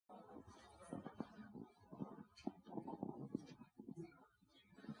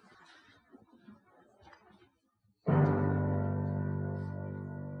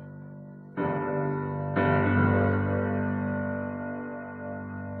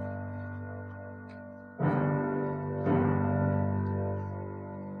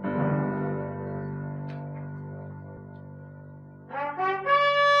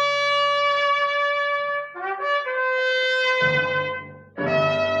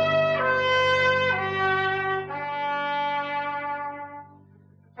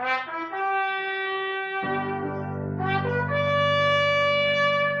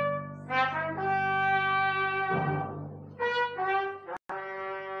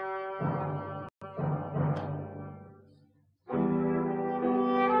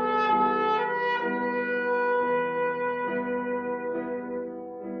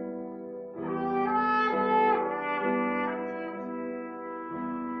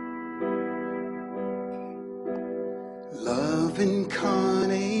of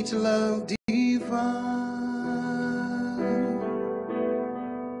incarnate love divine.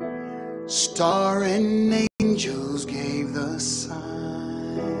 Star and angels gave the sign.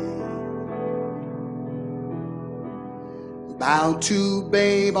 Bow to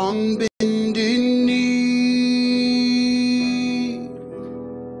babe on bended knee,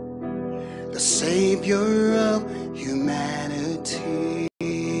 the Savior of humanity.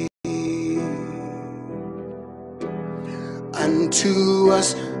 Unto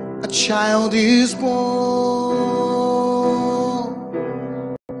us a child is born,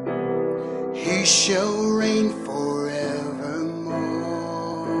 he shall reign forevermore.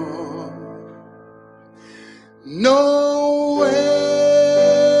 Noel,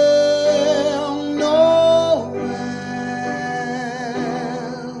 Noel,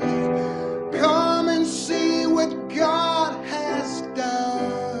 come and see what God has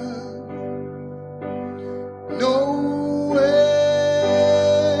done. Noel,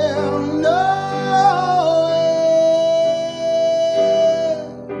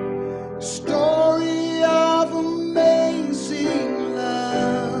 story of amazing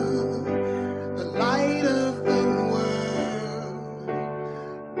love, the light of the world.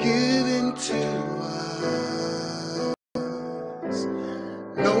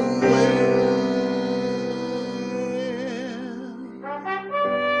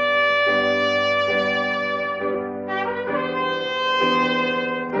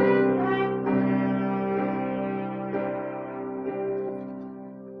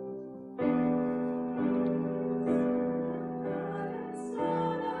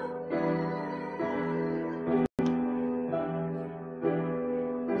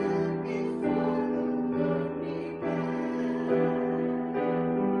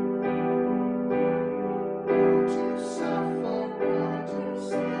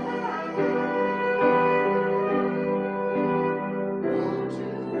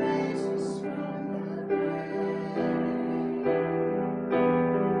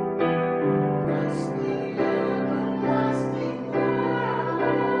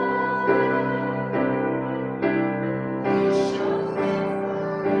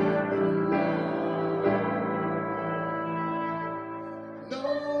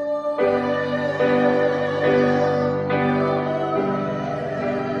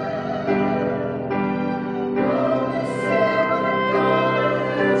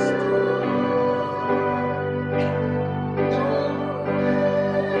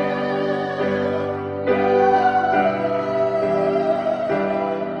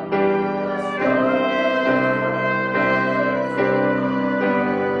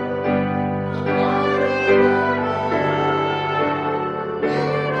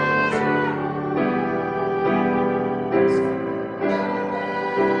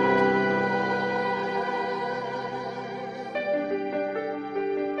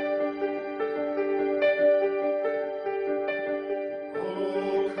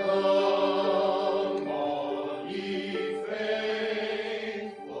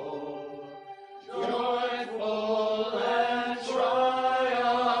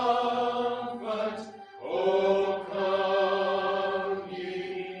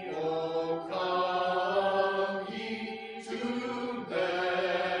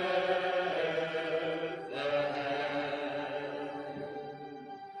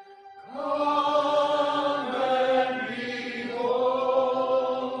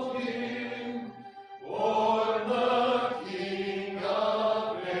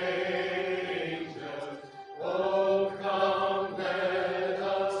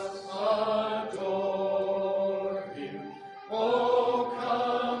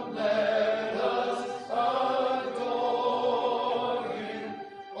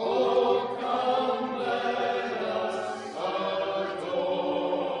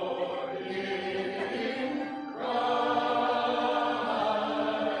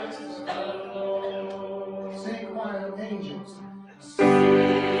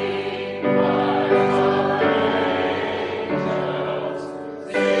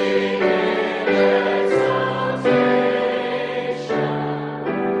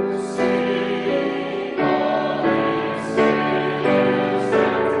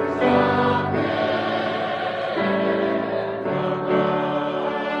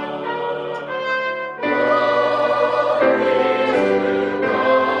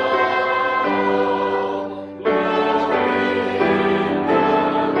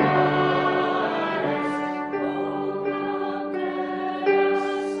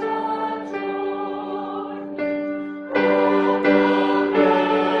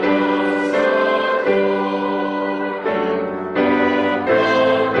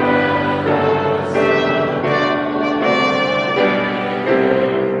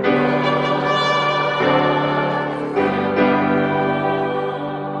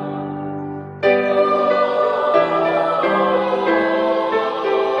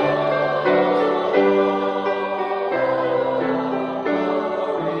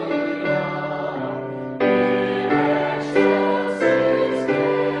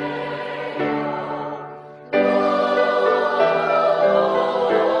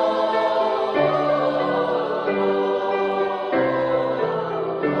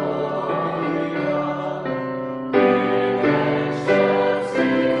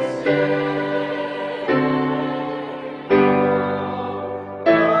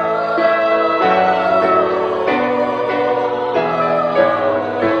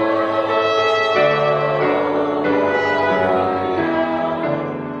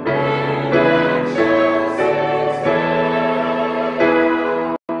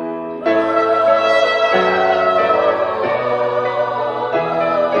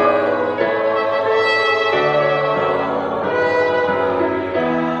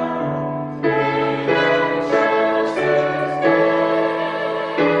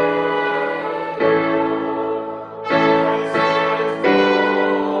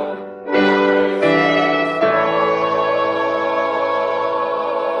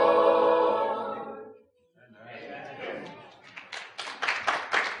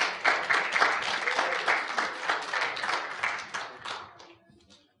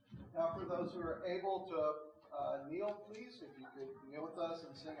 able to kneel, please, if you could kneel with us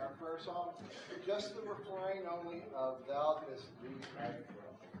and sing our prayer song, just the refrain only of Thou Didst Lead Thy Throne.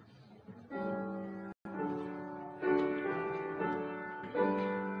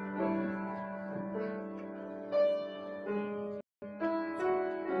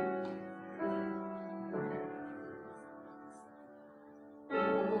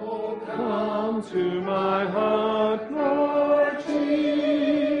 Come to my heart, Lord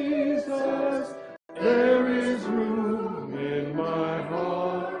Jesus, there is room in my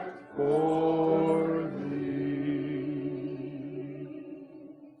heart for thee.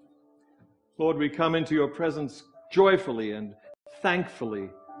 Lord, we come into your presence joyfully and thankfully.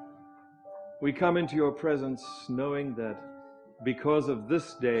 We come into your presence knowing that because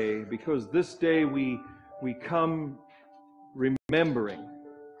this day we come remembering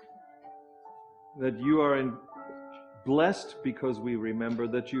that you are blessed because we remember,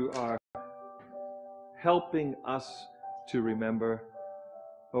 that you are helping us to remember.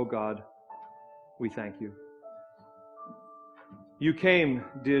 Oh God, we thank you. You came,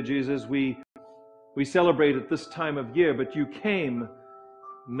 dear Jesus, we celebrate at this time of year, but you came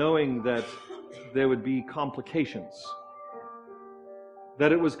knowing that there would be complications,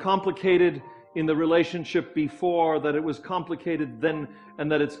 that it was complicated in the relationship before, that it was complicated then,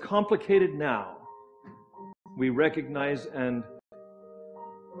 and that it's complicated now. We recognize, and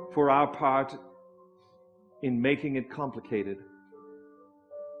for our part in making it complicated,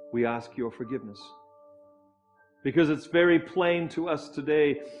 we ask your forgiveness. Because it's very plain to us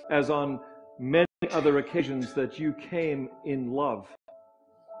today, as on many other occasions, that you came in love,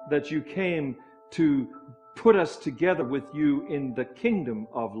 that you came to put us together with you in the kingdom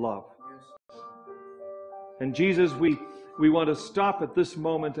of love. And Jesus, we want to stop at this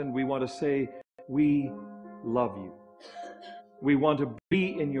moment and we want to say, we love you. We want to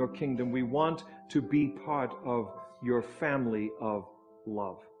be in your kingdom. We want to be part of your family of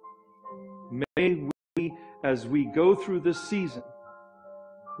love. May we, as we go through this season,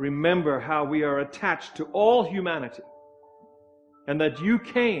 remember how we are attached to all humanity, and that you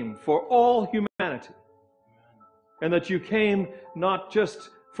came for all humanity, and that you came not just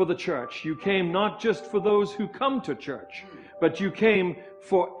for the church, you came not just for those who come to church, but you came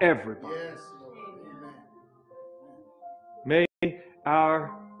for everybody. Yes, Lord. Amen. May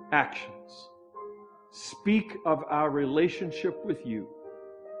our actions speak of our relationship with you,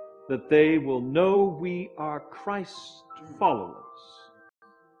 that they will know we are Christ followers,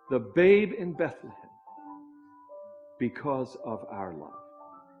 the babe in Bethlehem, because of our love.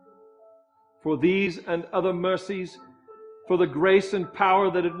 For these and other mercies, for the grace and power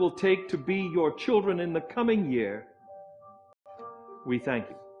that it will take to be your children in the coming year, we thank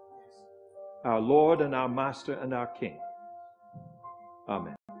you, our Lord and our Master and our King.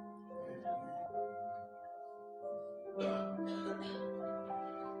 Amen.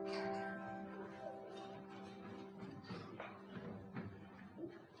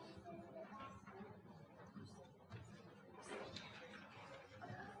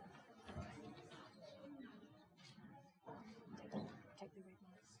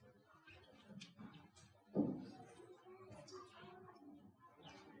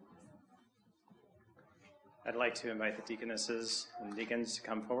 I'd like to invite the deaconesses and deacons to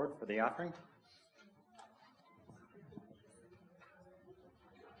come forward for the offering.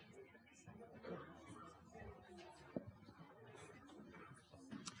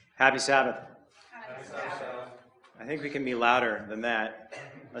 Happy Sabbath. Happy Sabbath. I think we can be louder than that.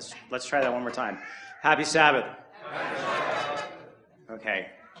 Let's try that one more time. Happy Sabbath. Happy Sabbath. Okay.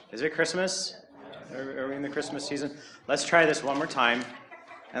 Is it Christmas? Are we in the Christmas season? Let's try this one more time,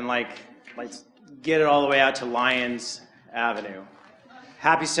 and let's get it all the way out to Lyons Avenue.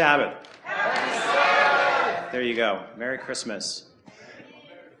 Happy Sabbath. Happy Sabbath. There you go. Merry Christmas.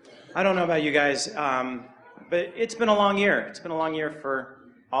 I don't know about you guys, but it's been a long year. It's been a long year for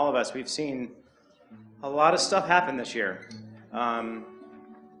all of us. We've seen a lot of stuff happen this year.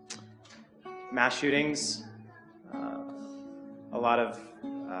 Mass shootings, a lot of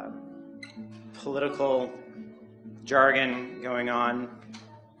political jargon going on.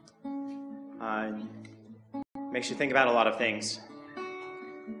 Makes you think about a lot of things.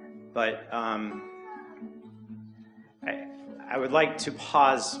 But I would like to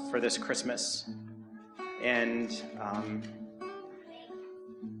pause for this Christmas and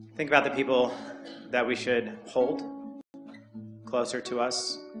think about the people that we should hold closer to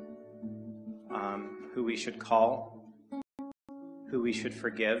us, who we should call, who we should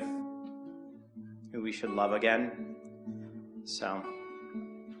forgive, who we should love again. So,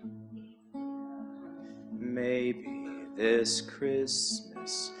 maybe this Christmas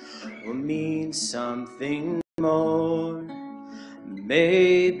Christmas will mean something more.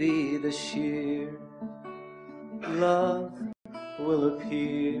 Maybe the sheer love will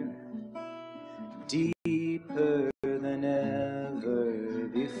appear deeper than ever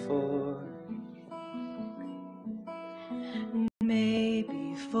before.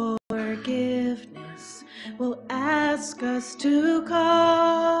 Maybe forgiveness will ask us to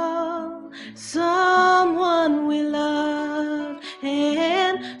call someone we love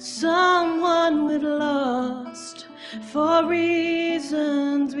and someone we've lost for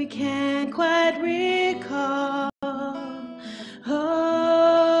reasons we can't quite recall. Oh,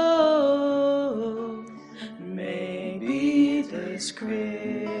 maybe this Christmas,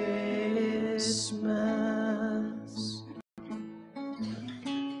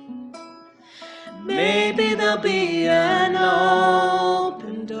 maybe there'll be an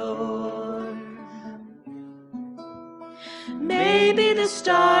open door. Maybe the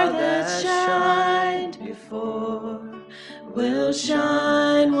star that shined before will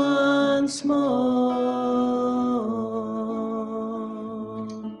shine once more.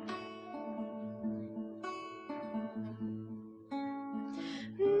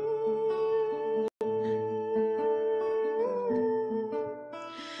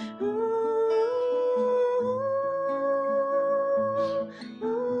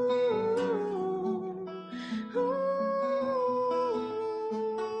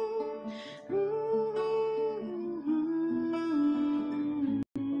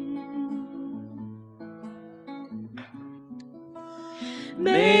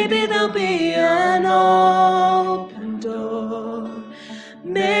 Maybe there'll be an open door.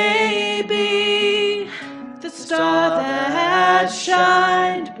 Maybe the star that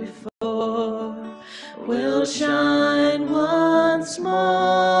shined before will shine once more.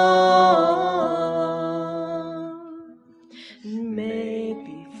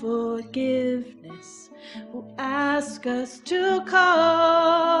 Maybe forgiveness will ask us to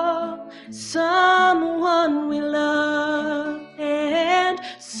call someone we love and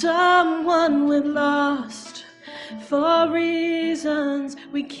someone we've lost for reasons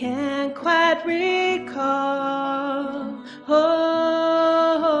we can't quite recall. Oh,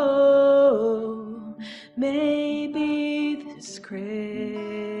 maybe this Christmas,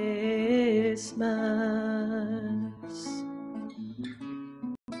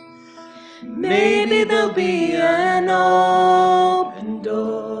 maybe there'll be an open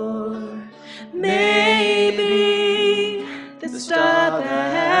door. Maybe the star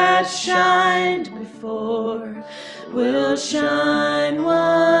that shined before will shine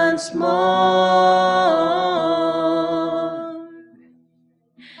once more.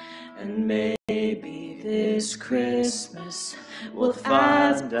 And maybe this Christmas will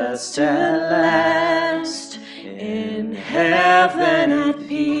find us at last in heaven at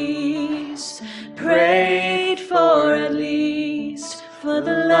peace, prayed for at least for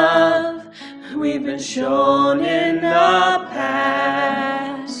the love we've been shown in the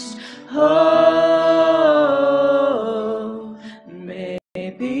past. Oh,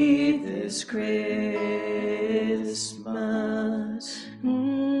 maybe this Christmas,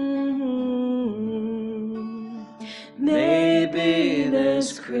 maybe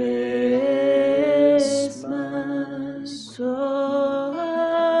this Christmas, oh,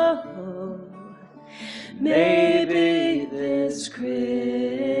 maybe this Christmas.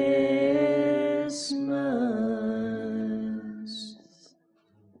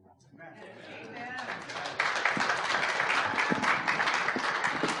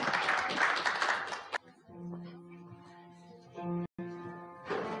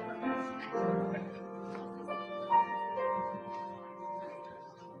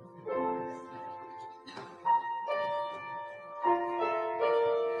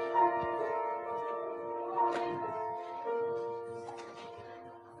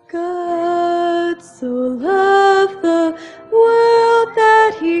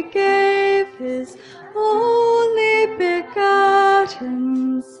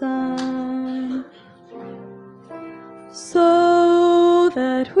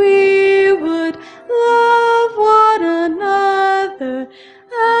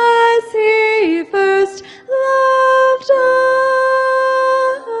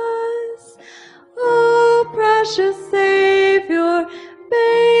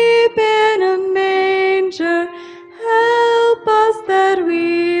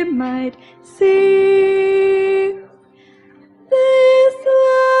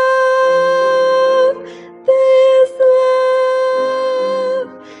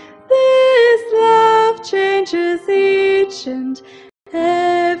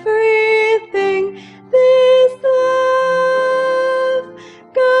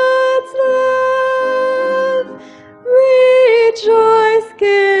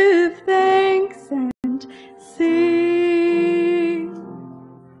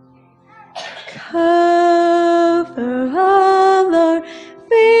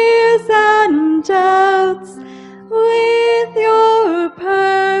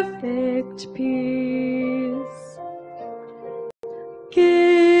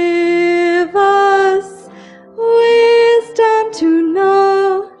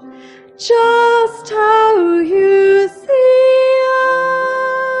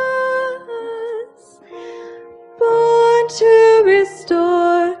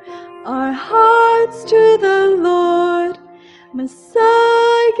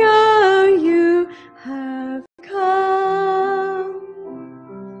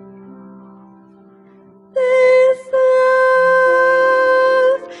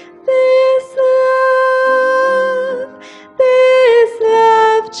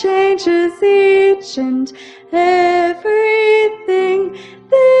 changes each and everything.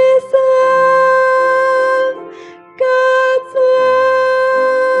 This love, God's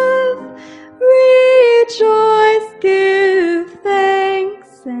love, rejoice, give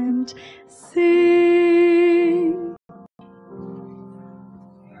thanks, and sing.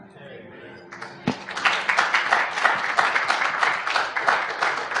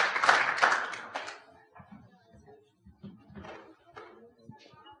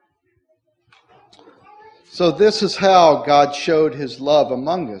 So this is how God showed his love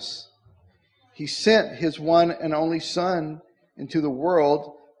among us. He sent his one and only Son into the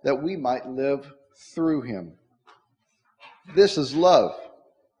world that we might live through him. This is love.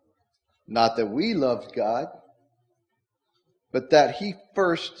 Not that we loved God, but that he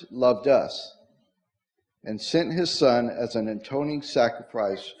first loved us and sent his Son as an atoning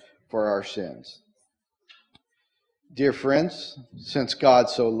sacrifice for our sins. Dear friends, since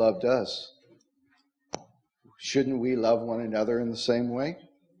God so loved us, shouldn't we love one another in the same way?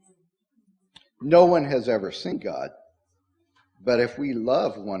 No one has ever seen God, but if we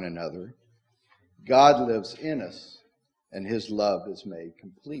love one another, God lives in us, and his love is made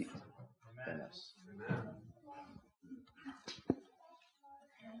complete in us.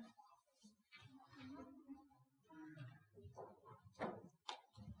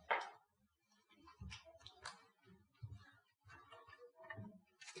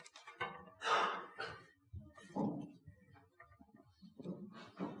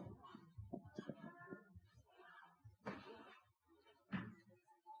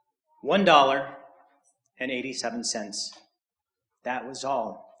 $1.87. That was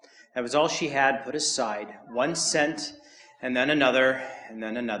all. That was all she had put aside. 1 cent, and then another, and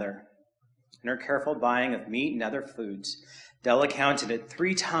then another. In her careful buying of meat and other foods, Della counted it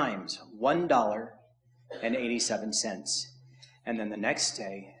 3 times, $1.87. And then the next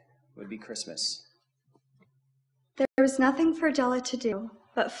day would be Christmas. There was nothing for Della to do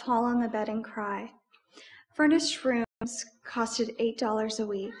but fall on the bed and cry. Furnished rooms costed $8 a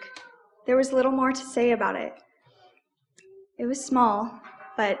week. There was little more to say about it. It was small,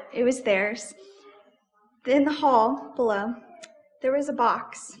 but it was theirs. In the hall below, there was a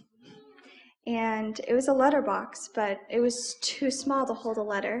box. And it was a letter box, but it was too small to hold a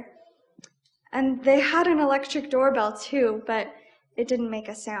letter. And they had an electric doorbell too, but it didn't make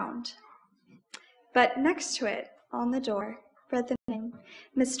a sound. But next to it, on the door, read the name,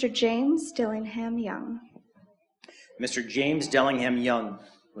 Mr. James Dillingham Young. Mr. James Dillingham Young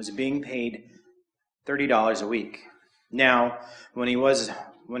was being paid $30 a week. Now, when he was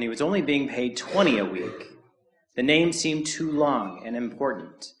only being paid $20 a week, the name seemed too long and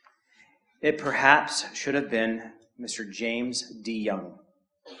important. It perhaps should have been Mr. James D. Young.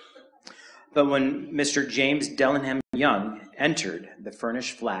 But when Mr. James Dillingham Young entered the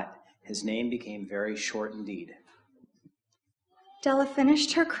furnished flat, his name became very short indeed. Della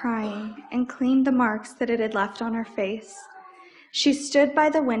finished her crying and cleaned the marks that it had left on her face. She stood by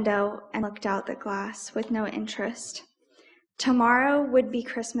the window and looked out the glass with no interest. Tomorrow would be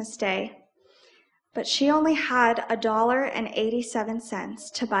Christmas Day, but she only had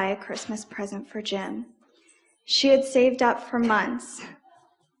 $1.87 to buy a Christmas present for Jim. She had saved up for months,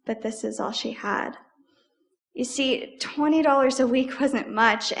 but this is all she had. You see, $20 a week wasn't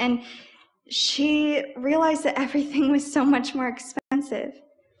much, and she realized that everything was so much more expensive.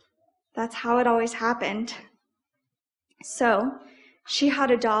 That's how it always happened. So she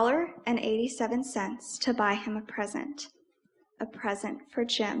had $1.87 to buy him a present for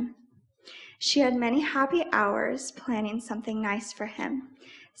Jim. She had many happy hours planning something nice for him,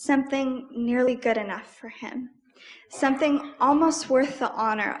 something nearly good enough for him, something almost worth the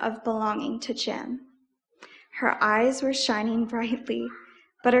honor of belonging to Jim. Her eyes were shining brightly,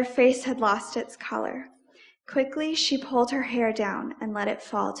 but her face had lost its color. Quickly, she pulled her hair down and let it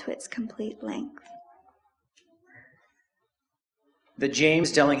fall to its complete length. The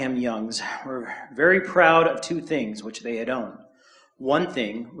James Dillingham Youngs were very proud of 2 things which they had owned. One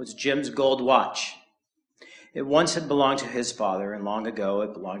thing was Jim's gold watch. It once had belonged to his father, and long ago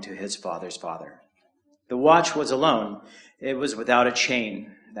it belonged to his father's father. The watch was alone. It was without a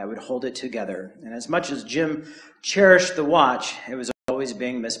chain that would hold it together, and as much as Jim cherished the watch, it was always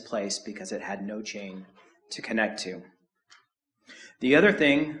being misplaced because it had no chain to connect to. The other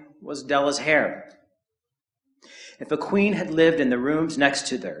thing was Della's hair. If a queen had lived in the rooms next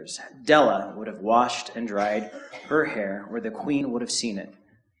to theirs, Della would have washed and dried her hair where the queen would have seen it.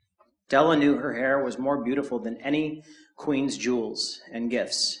 Della knew her hair was more beautiful than any queen's jewels and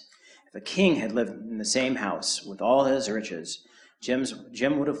gifts. If a king had lived in the same house with all his riches,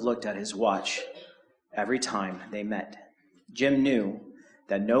 Jim would have looked at his watch every time they met. Jim knew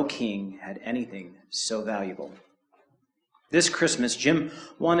that no king had anything so valuable. This Christmas, Jim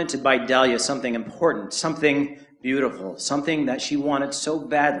wanted to buy Dahlia something important, something beautiful, something that she wanted so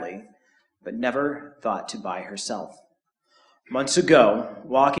badly, but never thought to buy herself. Months ago,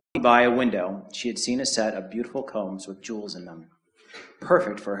 walking by a window, she had seen a set of beautiful combs with jewels in them,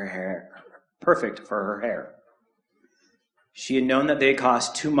 perfect for her hair. She had known that they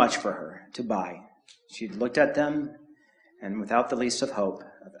cost too much for her to buy. She had looked at them, and without the least of hope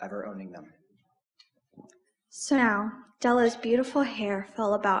of ever owning them. So now, Della's beautiful hair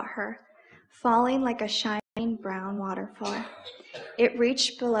fell about her, falling like a shining brown waterfall. It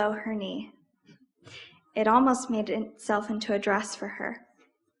reached below her knee. It almost made itself into a dress for her.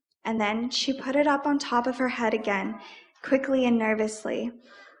 And then she put it up on top of her head again, quickly and nervously.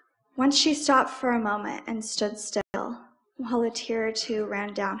 Once she stopped for a moment and stood still, while a tear or two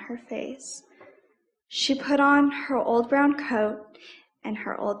ran down her face. She put on her old brown coat and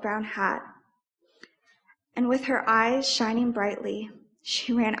her old brown hat. And with her eyes shining brightly,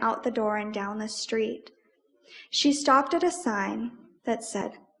 she ran out the door and down the street. She stopped at a sign that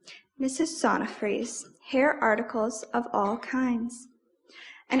said, Mrs. Sonofre's hair articles of all kinds.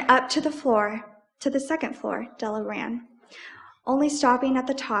 And up to the second floor, Della ran, only stopping at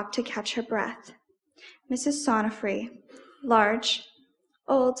the top to catch her breath. Mrs. Sonofre, large,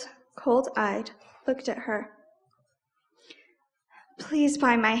 old, cold-eyed, looked at her. Please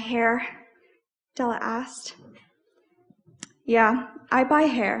buy my hair, Della asked. Yeah, I buy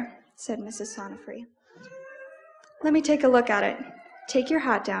hair, said Mrs. Sonofre. Let me take a look at it. Take your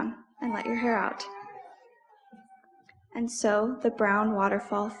hat down and let your hair out. And so the brown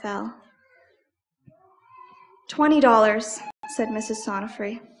waterfall fell. $20, said Mrs.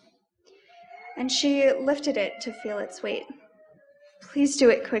 Sonofre. And she lifted it to feel its weight. Please do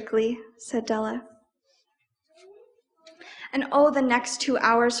it quickly, said Della. And oh, the next 2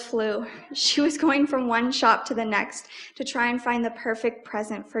 hours flew. She was going from one shop to the next to try and find the perfect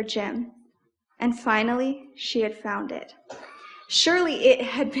present for Jim. And finally, she had found it. Surely it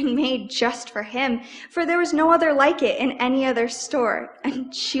had been made just for him, for there was no other like it in any other store,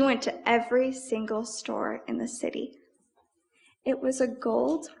 and she went to every single store in the city. It was a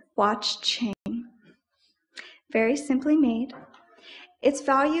gold watch chain, very simply made. Its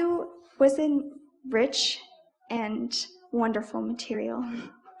value was in rich and wonderful material.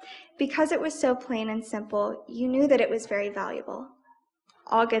 Because it was so plain and simple, you knew that it was very valuable.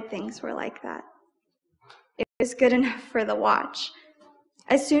 All good things were like that. It was good enough for the watch.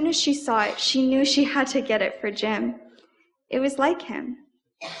 As soon as she saw it, she knew she had to get it for Jim. It was like him,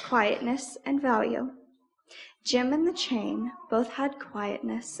 quietness and value. Jim and the chain both had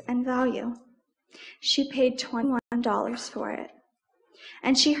quietness and value. She paid $21 for it.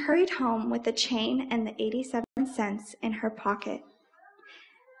 And she hurried home with the chain and the 87 cents in her pocket.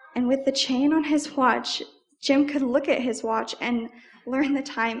 And with the chain on his watch, Jim could look at his watch and learn the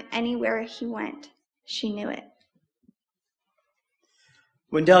time anywhere he went. She knew it.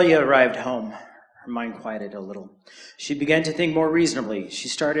 When Dahlia arrived home, her mind quieted a little. She began to think more reasonably. She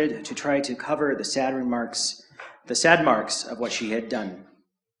started to try to cover the sad marks of what she had done.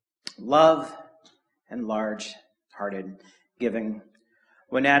 Love and large-hearted giving,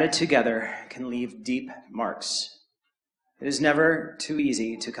 when added together, can leave deep marks. It is never too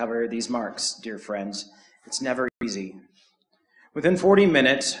easy to cover these marks, dear friends. It's never easy. Within 40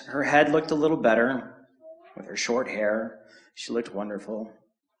 minutes, her head looked a little better. With her short hair, she looked wonderful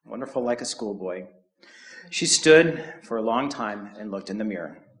like a schoolboy. She stood for a long time and looked in the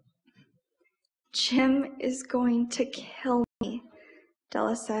mirror. Jim is going to kill me,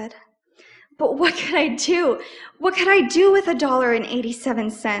 Della said. But what could I do? What could I do with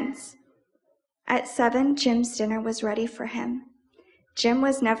 $1.87? At 7, Jim's dinner was ready for him. Jim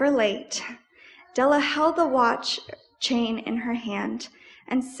was never late. Della held the watch chain in her hand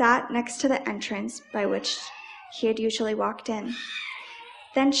and sat next to the entrance by which he had usually walked in.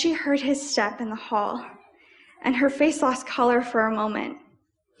 Then she heard his step in the hall, and her face lost color for a moment.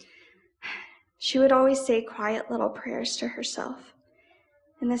 She would always say quiet little prayers to herself.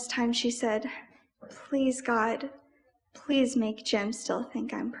 And this time she said, Please, God, please make Jim still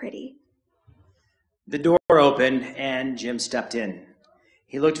think I'm pretty. The door opened and Jim stepped in.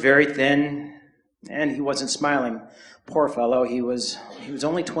 He looked very thin and he wasn't smiling. Poor fellow, he was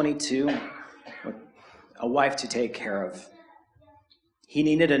only 22, with a wife to take care of. He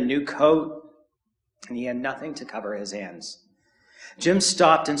needed a new coat and he had nothing to cover his hands. Jim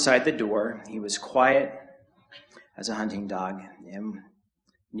stopped inside the door. He was quiet as a hunting dog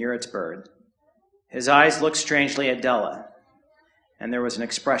near its bird. His eyes looked strangely at Della, and there was an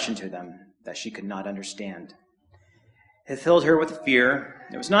expression to them that she could not understand. It filled her with fear.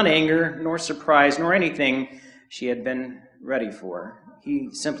 It was not anger, nor surprise, nor anything she had been ready for. He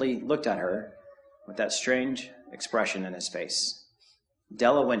simply looked at her with that strange expression in his face.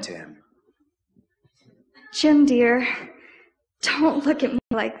 Della went to him. Jim, dear, don't look at me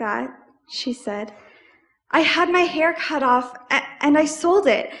like that, she said. I had my hair cut off and I sold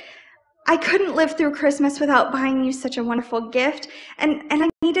it. I couldn't live through Christmas without buying you such a wonderful gift, and I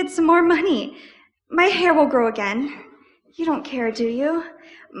needed some more money. My hair will grow again. You don't care, do you?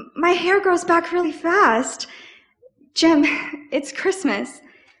 My hair grows back really fast. Jim, it's Christmas.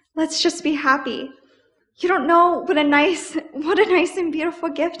 Let's just be happy. You don't know what a nice and beautiful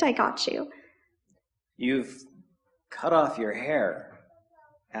gift I got you. You've cut off your hair,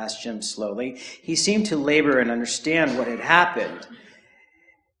 asked Jim slowly. He seemed to labor and understand what had happened.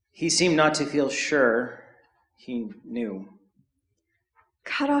 He seemed not to feel sure he knew.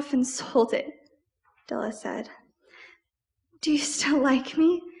 Cut off and sold it, Della said. Do you still like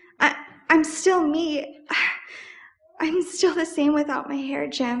me? I'm still me. I'm still the same without my hair,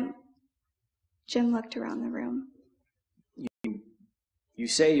 Jim. Jim looked around the room. You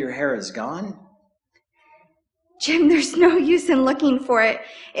say your hair is gone? Jim, there's no use in looking for it.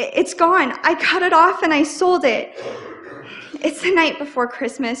 It's gone. I cut it off and I sold it. It's the night before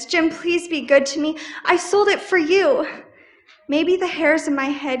Christmas. Jim, please be good to me. I sold it for you. Maybe the hairs in my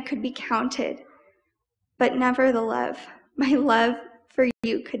head could be counted, but never the love. My love for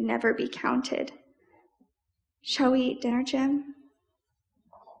you could never be counted. Shall we eat dinner, Jim?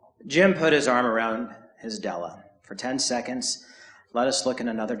 Jim put his arm around his Della. For 10 seconds, let us look in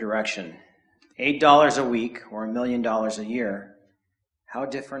another direction. $8 a week or $1 million a year. How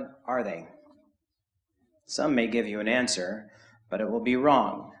different are they? Some may give you an answer, but it will be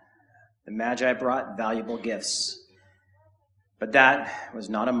wrong. The Magi brought valuable gifts, but that was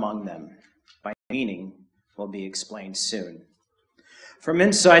not among them. By meaning will be explained soon. From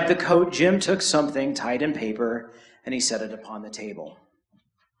inside the coat, Jim took something tied in paper and he set it upon the table.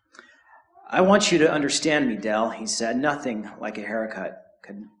 I want you to understand me, Dell, he said. Nothing like a haircut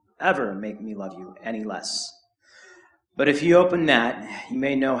could ever make me love you any less. But if you open that, you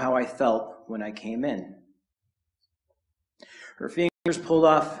may know how I felt when I came in. Her fingers pulled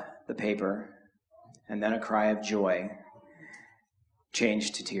off the paper, and then a cry of joy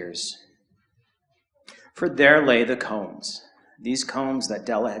changed to tears. For there lay the combs, these combs that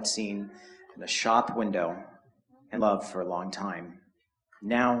Della had seen in a shop window and loved for a long time.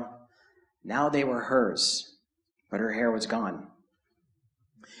 Now they were hers, but her hair was gone.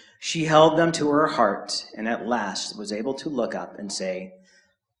 She held them to her heart and at last was able to look up and say,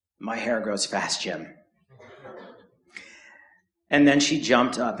 "My hair grows fast, Jim." And then she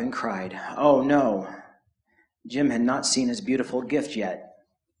jumped up and cried, "Oh no." Jim had not seen his beautiful gift yet.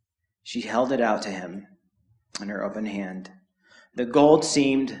 She held it out to him in her open hand. The gold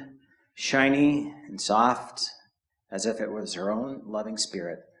seemed shiny and soft, as if it was her own loving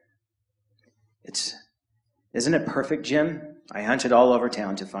spirit. Isn't it perfect, Jim? I hunted all over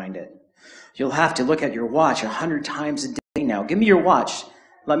town to find it. You'll have to look at your watch 100 times a day now. Give me your watch.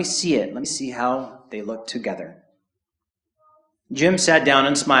 Let me see it. Let me see how they look together. Jim sat down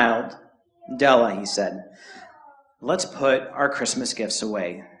and smiled. Della, he said, let's put our Christmas gifts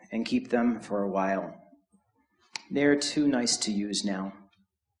away and keep them for a while. They're too nice to use now.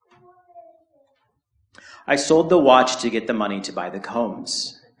 I sold the watch to get the money to buy the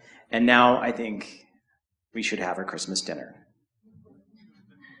combs. And now I think we should have our Christmas dinner.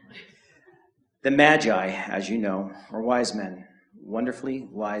 The Magi, as you know, were wise men, wonderfully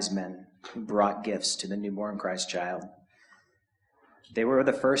wise men who brought gifts to the newborn Christ child. They were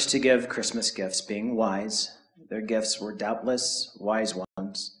the first to give Christmas gifts, being wise. Their gifts were doubtless wise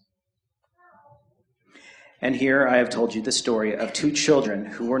ones. And here I have told you the story of two children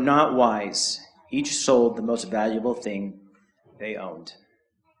who were not wise. Each sold the most valuable thing they owned.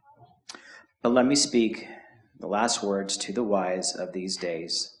 But let me speak the last words to the wise of these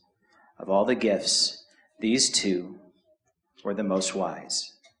days. Of all the gifts, these two were the most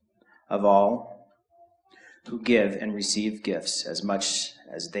wise. Of all who give and receive gifts as much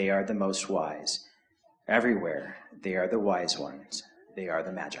as they are the most wise, everywhere they are the wise ones. They are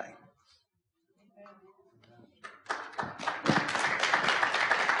the Magi.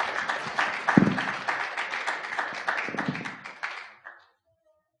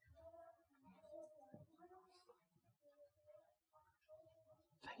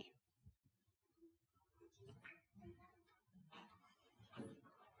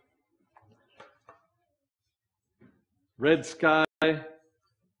 Red sky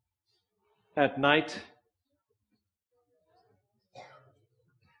at night.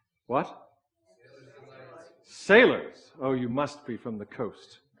 What? Sailors. Oh, you must be from the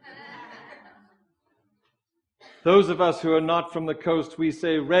coast. Those of us who are not from the coast, we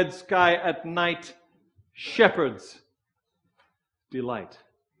say, red sky at night, shepherd's delight.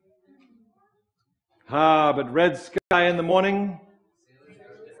 But red sky in the morning,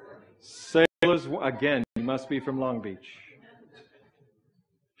 sailors, again, you must be from Long Beach.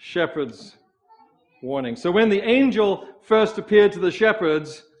 Shepherd's warning. So when the angel first appeared to the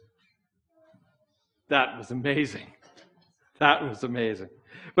shepherds, that was amazing. That was amazing.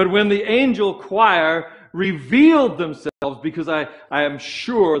 But when the angel choir revealed themselves, because I am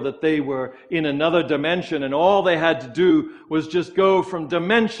sure that they were in another dimension, and all they had to do was just go from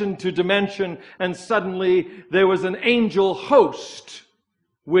dimension to dimension, and suddenly there was an angel host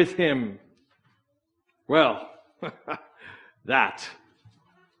with him. Well, that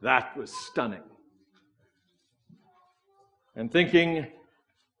was stunning. And thinking,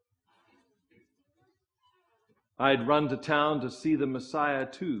 I'd run to town to see the Messiah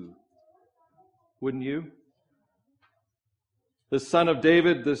too. Wouldn't you? The Son of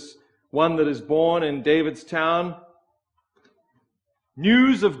David, this one that is born in David's town.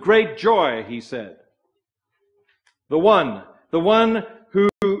 News of great joy, he said. The one who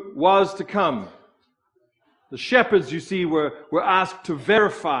was to come. The shepherds, you see, were asked to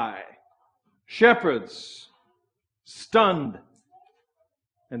verify. Shepherds, stunned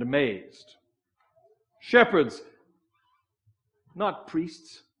and amazed. Shepherds, not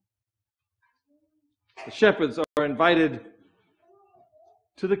priests. The shepherds are invited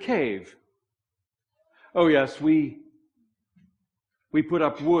to the cave. Oh yes, we put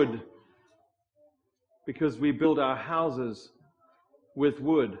up wood because we build our houses with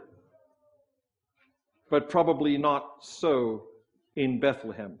wood. But probably not so in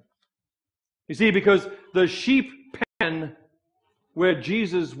Bethlehem. You see, because the sheep pen where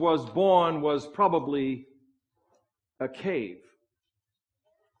Jesus was born was probably a cave.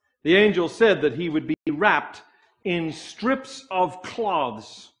 The angel said that he would be wrapped in strips of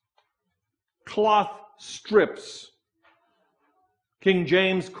cloths, cloth strips. King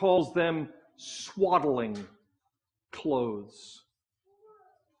James calls them swaddling clothes.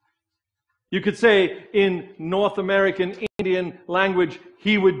 You could say in North American Indian language,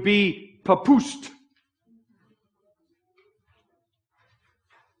 he would be papoosed.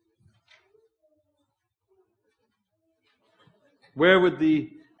 Where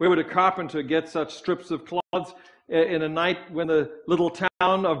would a carpenter get such strips of cloths in a night when the little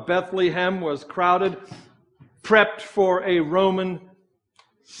town of Bethlehem was crowded, prepped for a Roman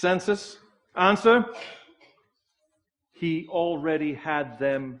census? Answer, he already had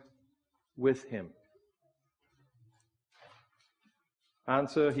them with him.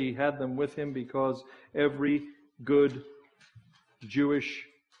 Answer, he had them with him because every good Jewish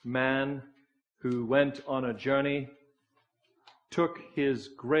man who went on a journey took his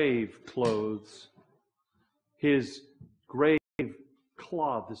grave clothes, his grave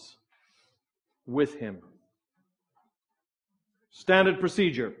cloths with him. Standard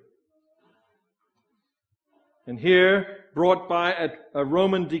procedure. And here, brought by a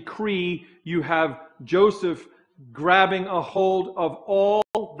Roman decree, you have Joseph grabbing a hold of all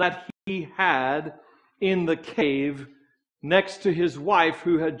that he had in the cave next to his wife,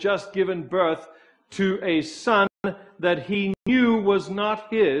 who had just given birth to a son that he knew was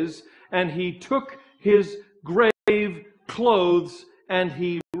not his, and he took his grave clothes and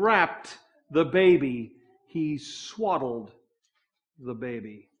he wrapped the baby. He swaddled the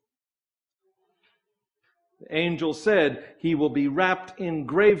baby. The angel said he will be wrapped in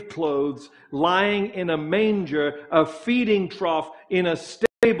grave clothes, lying in a manger, a feeding trough, in a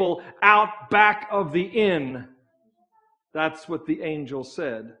stable out back of the inn. That's what the angel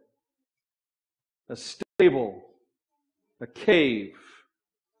said. A stable, a cave.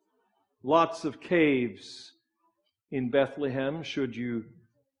 Lots of caves in Bethlehem, should you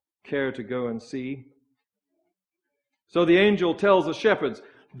care to go and see. So the angel tells the shepherds,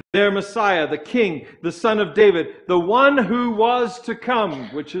 their Messiah, the King, the Son of David, the one who was to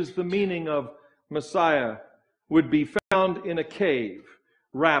come, which is the meaning of Messiah, would be found in a cave,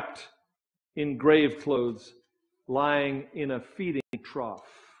 wrapped in grave clothes, lying in a feeding trough.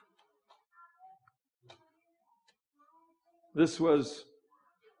 This was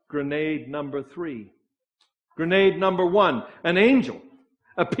grenade number 3. Grenade number 1, an angel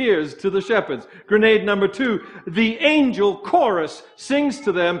appears to the shepherds. Grenade number 2, the angel chorus sings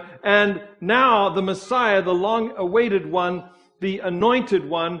to them, and now the Messiah, the long-awaited one, the anointed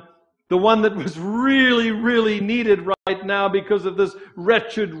one, the one that was really, really needed right now because of this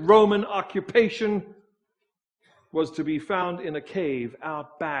wretched Roman occupation, was to be found in a cave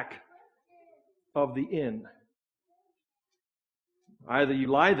out back of the inn. Either you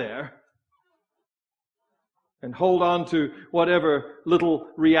lie there and hold on to whatever little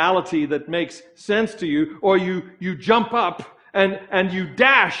reality that makes sense to you, or you jump up and you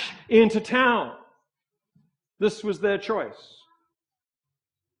dash into town. This was their choice.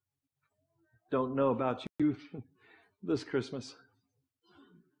 Don't know about you this Christmas,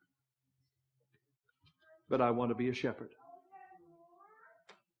 but I want to be a shepherd.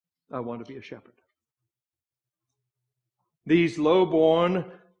 I want to be a shepherd. These low-born,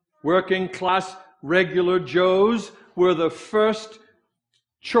 working-class, regular Joes were the first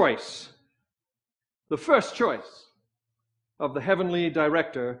choice of the heavenly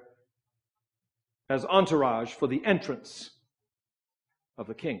director as entourage for the entrance of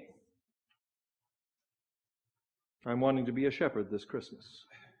the King. I'm wanting to be a shepherd this Christmas.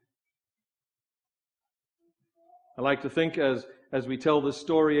 I like to think, as we tell this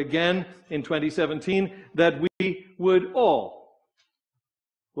story again in 2017, that we would all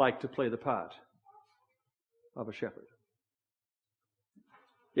like to play the part of a shepherd.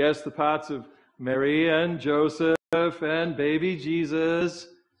 Yes, the parts of Mary and Joseph and baby Jesus,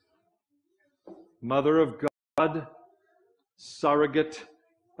 Mother of God, surrogate,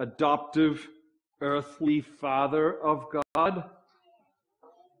 adoptive, earthly Father of God.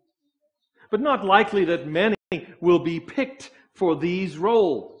 But not likely that many will be picked for these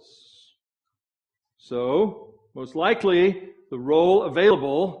roles. So, most likely, the role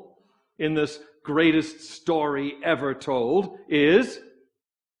available in this greatest story ever told is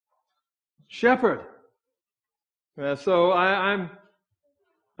shepherd. So I'm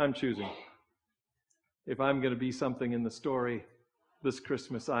choosing. If I'm going to be something in the story this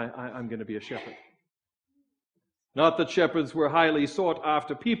Christmas, I'm going to be a shepherd. Not that shepherds were highly sought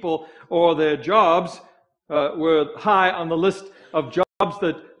after people, or their jobs were high on the list of jobs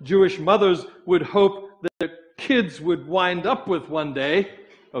that Jewish mothers would hope that their kids would wind up with one day.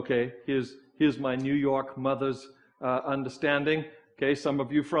 Okay, here's my New York mother's understanding. Okay, some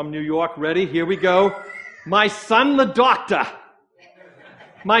of you from New York, ready? Here we go. My son the doctor.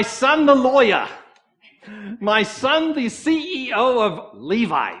 My son the lawyer. My son the CEO of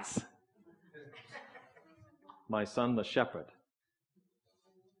Levi's. My son the shepherd.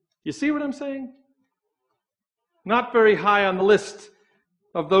 You see what I'm saying? Not very high on the list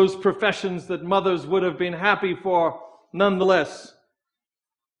of those professions that mothers would have been happy for. Nonetheless,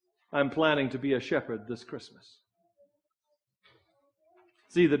 I'm planning to be a shepherd this Christmas.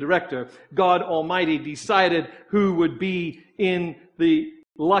 See, the director, God Almighty, decided who would be in the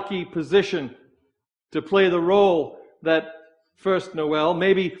lucky position to play the role that first Noel,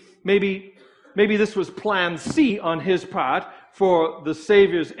 maybe this was plan C on his part for the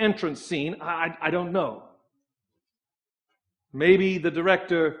Savior's entrance scene. I don't know. Maybe the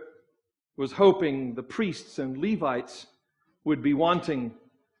director was hoping the priests and Levites would be wanting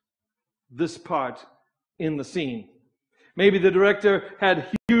this part in the scene. Maybe the director had a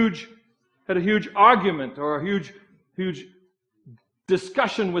huge argument or a huge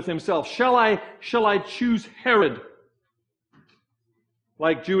discussion with himself. Shall I choose Herod?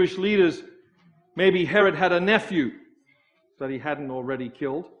 Like Jewish leaders, maybe Herod had a nephew that he hadn't already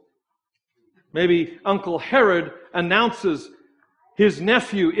killed. Maybe Uncle Herod announces his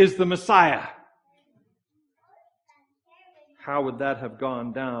nephew is the Messiah. How would that have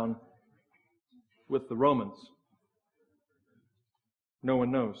gone down with the Romans? No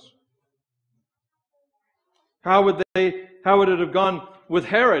one knows. How would it have gone with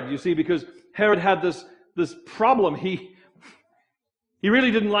Herod? You see, because Herod had this problem. He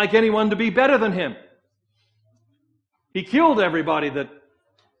really didn't like anyone to be better than him. He killed everybody that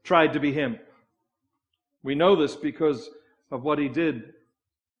tried to be him. We know this because of what he did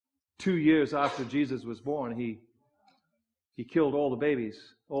 2 years after Jesus was born. He killed all the babies,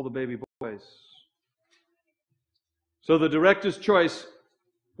 all the baby boys. So the director's choice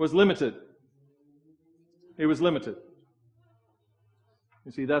was limited. It was limited.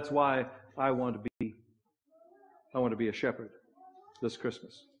 You see, that's why I want to be a shepherd this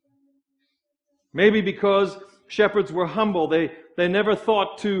Christmas. Maybe because shepherds were humble. They never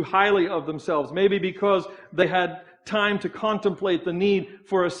thought too highly of themselves. Maybe because they had time to contemplate the need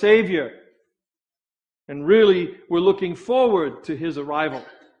for a Savior and really were looking forward to his arrival.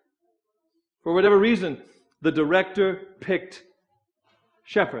 For whatever reason, the director picked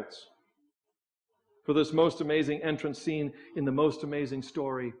shepherds for this most amazing entrance scene in the most amazing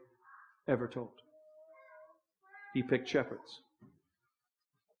story ever told. He picked shepherds.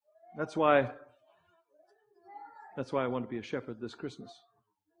 That's why I want to be a shepherd this Christmas.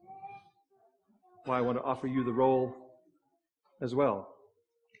 Why I want to offer you the role as well.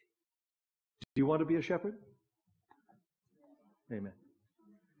 Do you want to be a shepherd? Amen.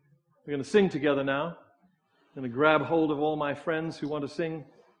 We're going to sing together now. I'm going to grab hold of all my friends who want to sing.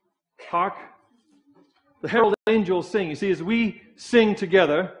 Hark. The herald angels sing. You see, as we sing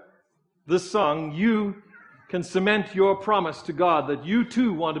together this song, you can cement your promise to God that you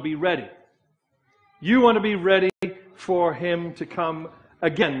too want to be ready. You want to be ready for Him to come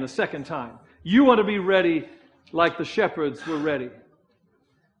again the second time. You want to be ready like the shepherds were ready.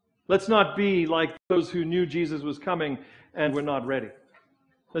 Let's not be like those who knew Jesus was coming and were not ready.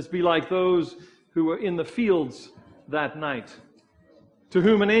 Let's be like those who were in the fields that night, to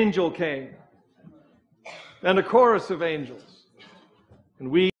whom an angel came, and a chorus of angels. And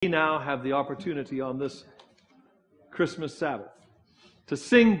we now have the opportunity on this Christmas Sabbath to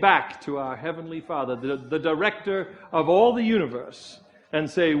sing back to our Heavenly Father, the director of all the universe, and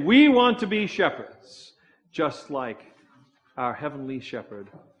say, we want to be shepherds, just like our Heavenly Shepherd,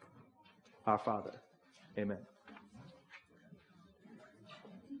 our Father. Amen.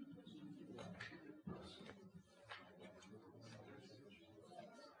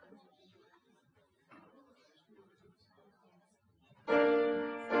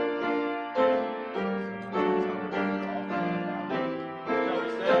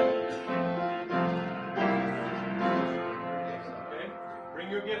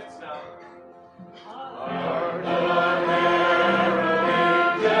 Your gifts now.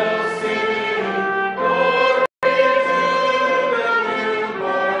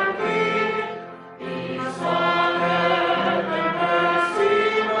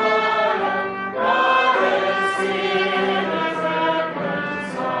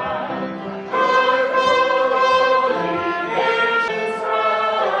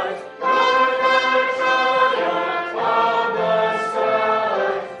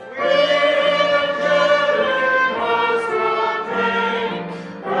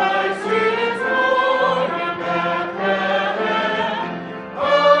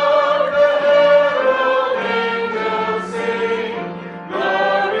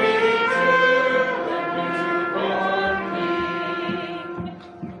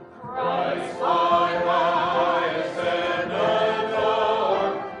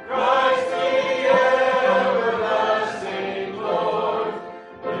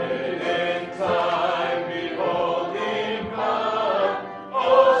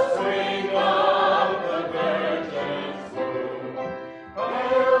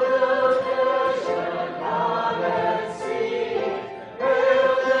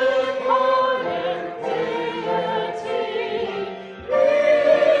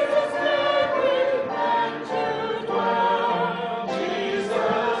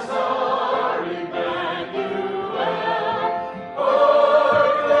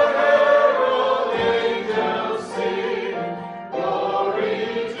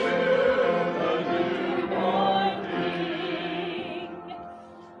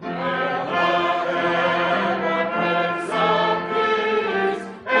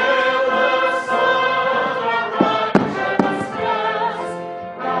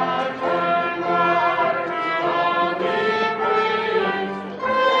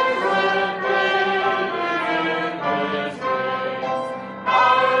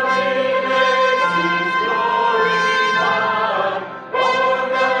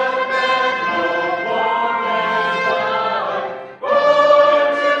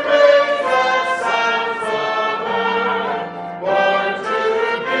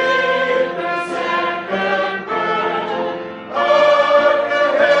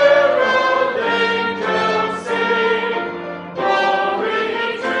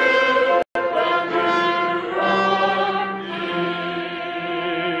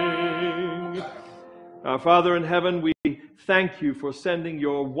 Our Father in heaven, we thank you for sending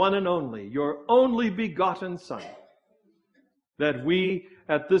your one and only, your only begotten Son, that we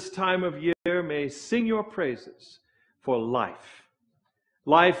at this time of year may sing your praises for life.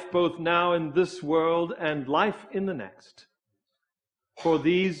 Life both now in this world and life in the next. For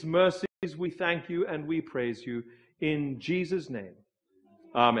these mercies we thank you and we praise you in Jesus' name.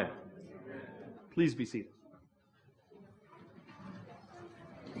 Amen. Please be seated.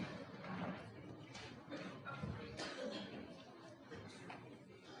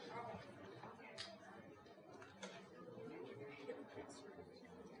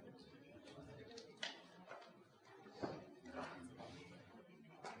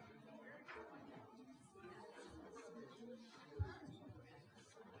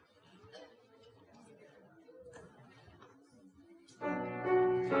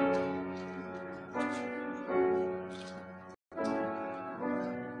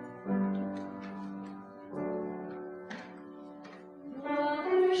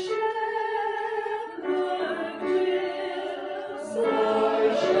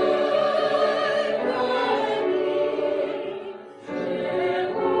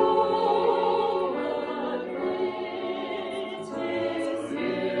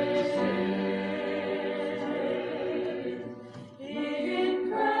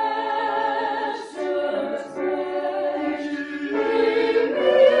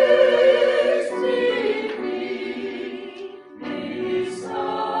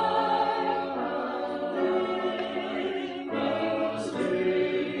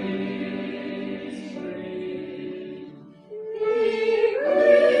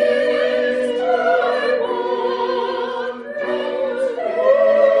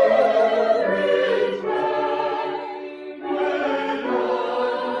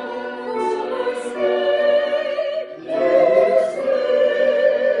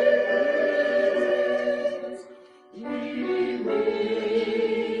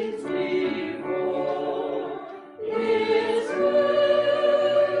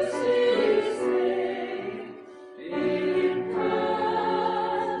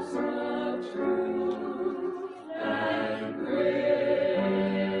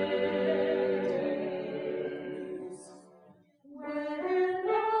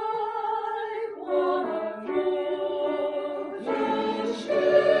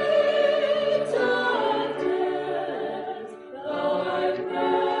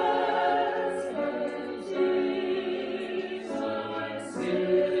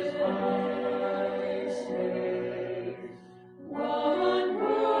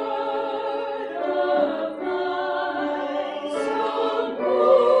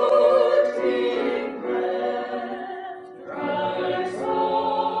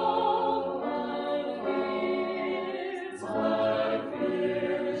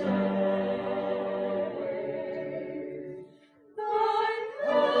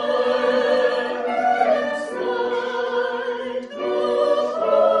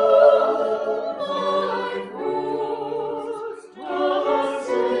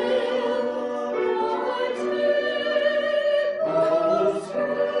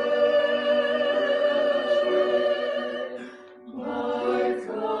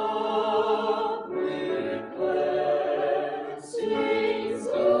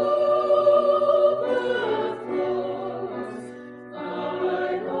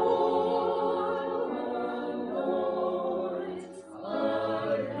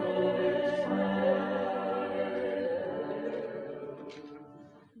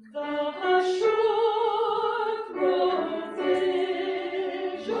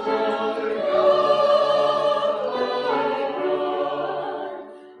 Joy.